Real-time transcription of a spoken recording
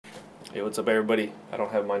Hey, what's up everybody? I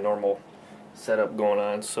don't have my normal setup going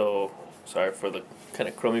on, so sorry for the kind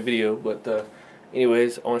of crummy video, but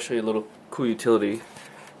anyways, I want to show you a little cool utility.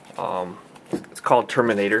 It's called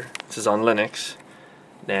Terminator. This is on Linux.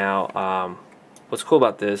 Now, what's cool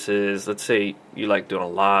about this is, let's say you like doing a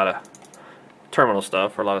lot of terminal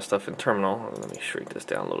stuff, or a lot of stuff in terminal. Let me shrink this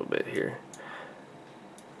down a little bit here.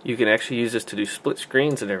 You can actually use this to do split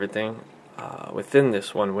screens and everything within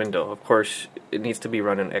this one window. Of course, it needs to be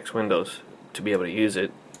running X Windows to be able to use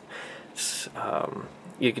it.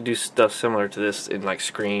 You can do stuff similar to this in like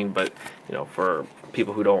screen, but you know, for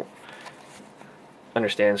people who don't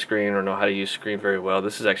understand screen or know how to use screen very well,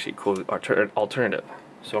 this is actually a cool alternative.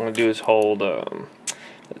 So what I'm going to do is hold,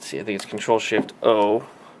 let's see, I think it's Control-Shift-O,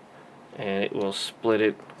 and it will split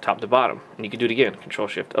it top to bottom. And you can do it again,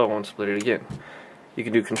 Control-Shift-O and split it again. You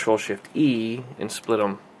can do Control-Shift-E and split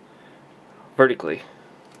them vertically.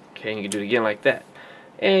 Okay, and you can do it again like that.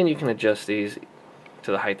 And you can adjust these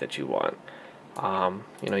to the height that you want.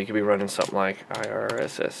 You know, you could be running something like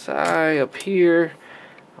IRSSI up here.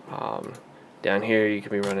 Down here you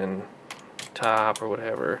could be running top or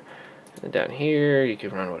whatever. And down here you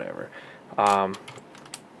can run whatever. And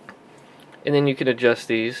then you can adjust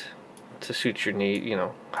these to suit your need, you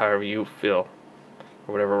know, however you feel,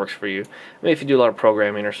 or whatever works for you. I mean, if you do a lot of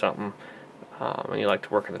programming or something, and you like to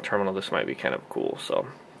work in the terminal, this might be kind of cool. So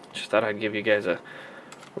just thought I'd give you guys a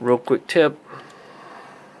real quick tip.